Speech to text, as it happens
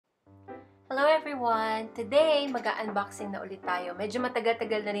Hello everyone! Today, mag-unboxing na ulit tayo. Medyo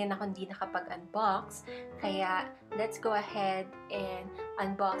matagal-tagal na rin ako hindi nakapag-unbox. Kaya, let's go ahead and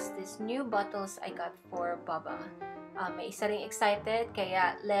unbox these new bottles I got for Baba. May isa ring excited,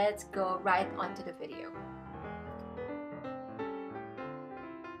 kaya let's go right on to the video.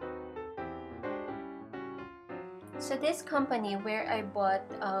 So this company where I bought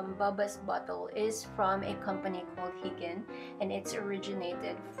Baba's bottle is from a company called Hegen, and it's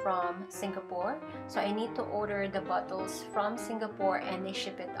originated from Singapore. So I need to order the bottles from Singapore and they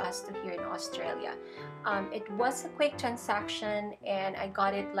ship it us to here in Australia. It was a quick transaction and I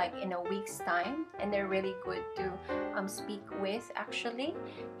got it like in a week's time, and they're really good to speak with actually.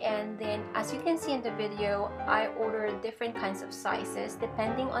 And then as you can see in the video, I ordered different kinds of sizes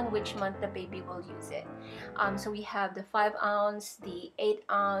depending on which month the baby will use it. So we have the 5 ounce, the 8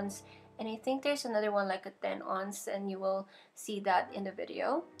 ounce, and I think there's another one like a 10 ounce, and you will see that in the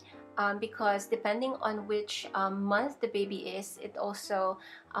video. Because depending on which month the baby is, it also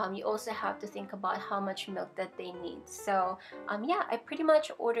you also have to think about how much milk that they need. So yeah, I pretty much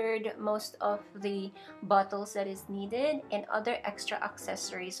ordered most of the bottles that is needed and other extra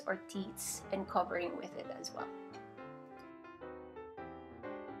accessories or teats and covering with it as well.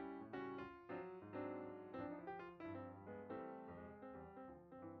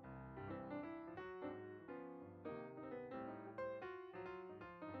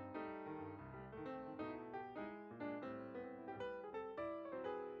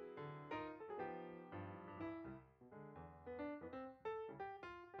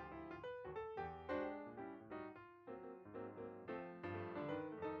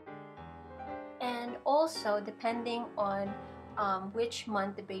 And also, depending on which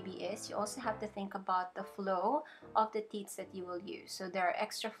month the baby is, you also have to think about the flow of the teats that you will use. So there are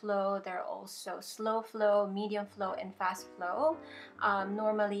extra flow, there are also slow flow, medium flow, and fast flow.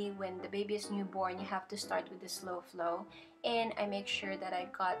 Normally, when the baby is newborn, you have to start with the slow flow. And I make sure that I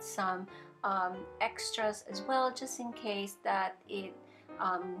got some extras as well, just in case that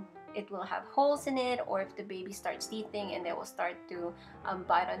it will have holes in it, or if the baby starts teething and they will start to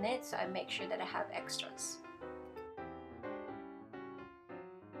bite on it. So I make sure that I have extras.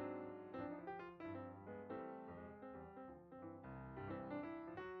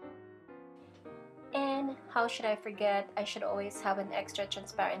 And how should I forget, I should always have an extra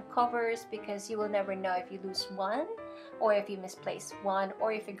transparent covers, because you will never know if you lose one, or if you misplace one,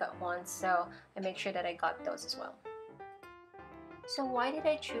 or if you got one. So I make sure that I got those as well. So why did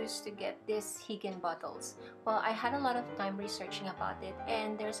I choose to get these Hegen bottles? Well, I had a lot of time researching about it,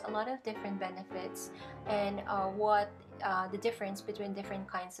 and there's a lot of different benefits and what the difference between different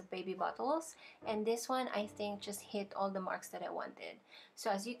kinds of baby bottles. And this one, I think, just hit all the marks that I wanted. So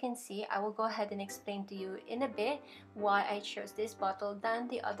as you can see, I will go ahead and explain to you in a bit why I chose this bottle than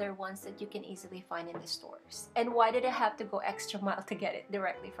the other ones that you can easily find in the stores. And why did I have to go extra mile to get it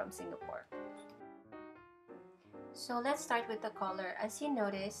directly from Singapore? So let's start with the color. As you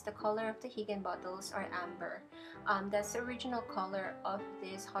notice, the color of the Hegen bottles are amber. That's the original color of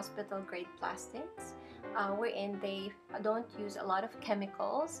these hospital grade plastics, wherein they don't use a lot of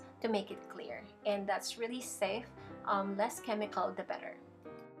chemicals to make it clear. And that's really safe. Less chemical, the better.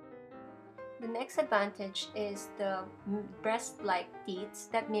 The next advantage is the breast-like teats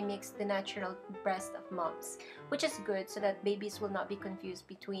that mimics the natural breast of moms, which is good so that babies will not be confused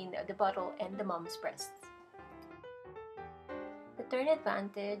between the bottle and the mom's breasts. The third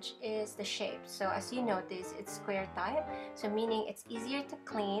advantage is the shape. So as you notice, it's square type, so meaning it's easier to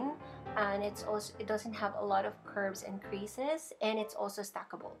clean, and it doesn't have a lot of curves and creases, and it's also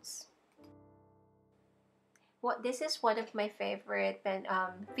stackables. This is one of my favorite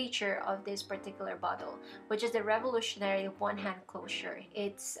feature of this particular bottle, which is the revolutionary one-hand closure.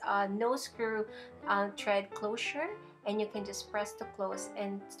 It's no screw thread closure, and you can just press to close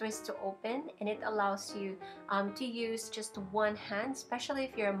and twist to open, and it allows you to use just one hand, especially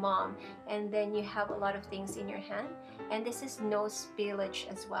if you're a mom and then you have a lot of things in your hand. And this is no spillage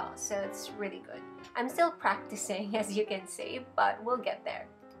as well, so it's really good. I'm still practicing, as you can see, but we'll get there.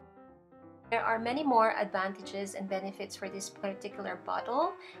 There are many more advantages and benefits for this particular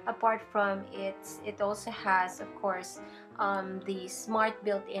bottle. Apart from it also has, of course, the smart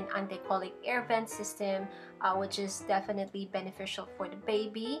built-in anti-colic air vent system, which is definitely beneficial for the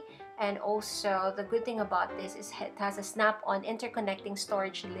baby. And also, the good thing about this is it has a snap-on interconnecting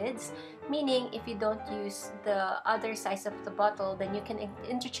storage lids, meaning if you don't use the other size of the bottle, then you can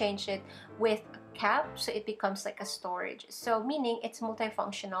interchange it with cap, so it becomes like a storage. So meaning it's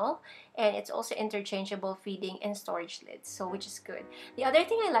multifunctional, and it's also interchangeable feeding and storage lids, so which is good. The other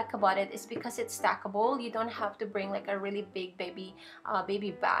thing I like about it is because it's stackable. You don't have to bring like a really big baby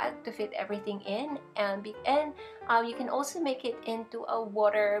bag to fit everything in, and you can also make it into a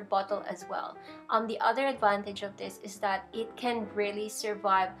water bottle as well. The other advantage of this is that it can really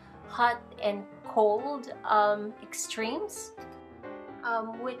survive hot and cold extremes,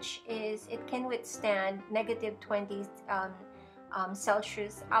 which is it can withstand negative 20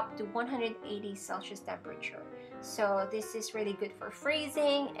 Celsius up to 180 Celsius temperature. So this is really good for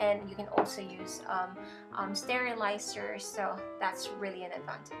freezing, and you can also use sterilizers, so that's really an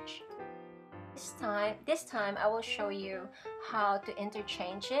advantage. This time I will show you how to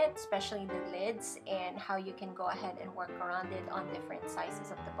interchange it, especially the lids, and how you can go ahead and work around it on different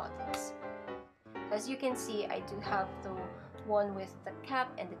sizes of the bottles. As you can see, I do have the one with the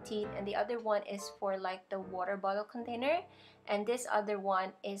cap and the teeth, and the other one is for like the water bottle container, and this other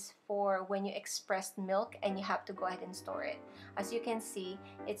one is for when you express milk and you have to go ahead and store it. As you can see,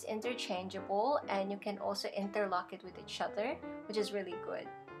 it's interchangeable, and you can also interlock it with each other, which is really good.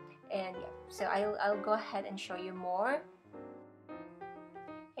 And yeah, so I'll go ahead and show you more.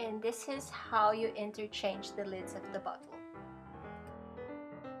 And this is how you interchange the lids of the bottle.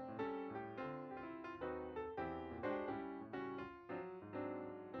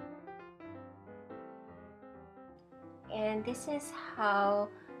 And this is how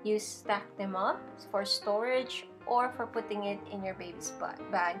you stack them up for storage or for putting it in your baby's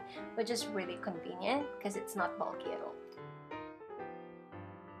bag, which is really convenient because it's not bulky at all.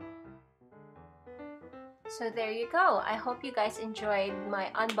 So there you go. I hope you guys enjoyed my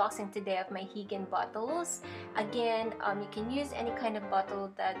unboxing today of my Hegen bottles. Again, you can use any kind of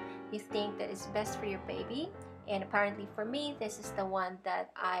bottle that you think that is best for your baby. And apparently for me, this is the one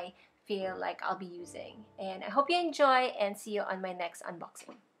that I feel like I'll be using. And I hope you enjoy, and see you on my next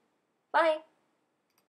unboxing. Bye!